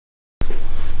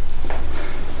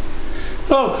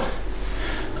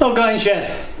Oh guys,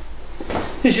 shed.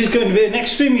 This is going to be an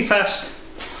extremely fast,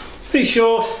 pretty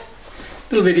short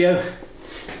little video,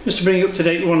 just to bring you up to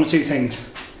date with one or two things.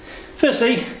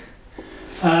 Firstly,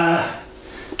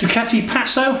 Ducati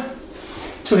Passo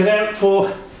took it out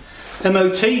for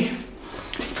MOT.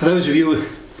 For those of you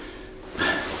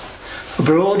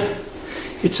abroad,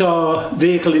 it's our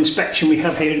vehicle inspection we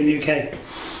have here in the UK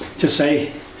to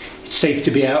say it's safe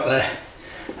to be out there.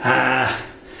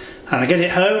 And I get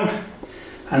it home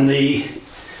and the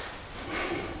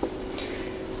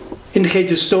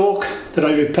indicator stalk that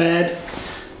I repaired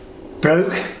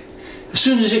broke as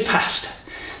soon as it passed,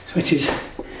 which is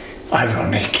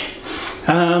ironic.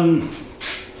 I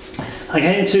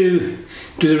came to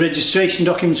do the registration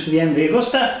documents for the MV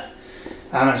Agusta,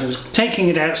 and I was taking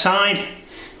it outside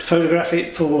to photograph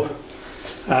it for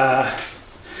the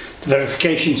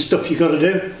verification stuff you've got to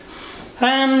do,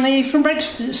 and the front brakes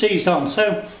seized on,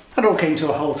 so that all came to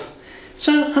a halt.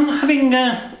 So I'm having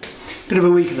a bit of a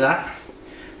week of that.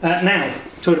 Now,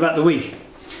 talking about the week.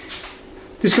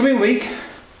 This coming week,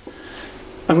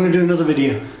 I'm going to do another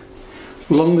video.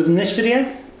 Longer than this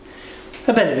video,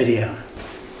 a better video.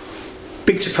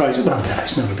 Big surprise. Well, no,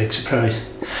 it's not a big surprise.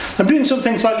 I'm doing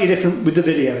something slightly different with the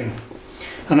videoing,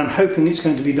 and I'm hoping it's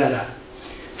going to be better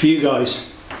for you guys,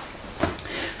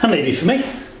 and maybe for me.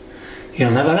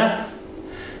 You'll never know.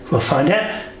 We'll find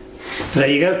out. But there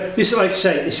you go. This is, like I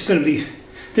say,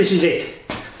 this is it.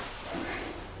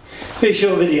 Very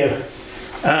short video.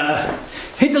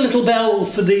 Hit the little bell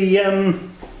for the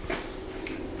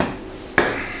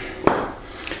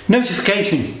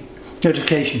notification,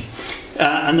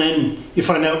 and then you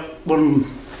find out what I'm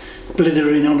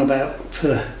blithering on about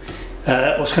for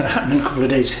what's going to happen in a couple of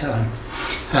days' time.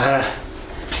 I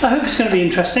hope it's going to be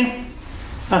interesting.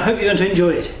 I hope you're going to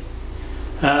enjoy it,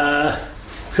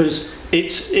 because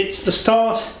it's the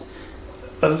start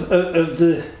of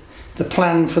the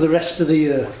plan for the rest of the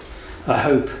year, I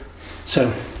hope.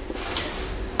 So,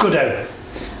 good.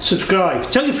 Subscribe.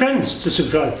 Tell your friends to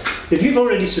subscribe. If you've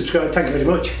already subscribed, thank you very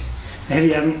much. If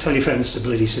you haven't, tell your friends to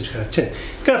bloody subscribe too.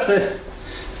 Get off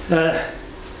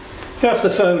the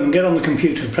phone and get on the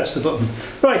computer and press the button.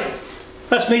 Right,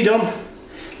 that's me done.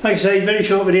 Like I say, very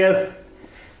short video,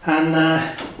 and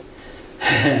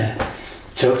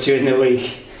talk to you in the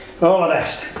week. All the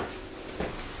best.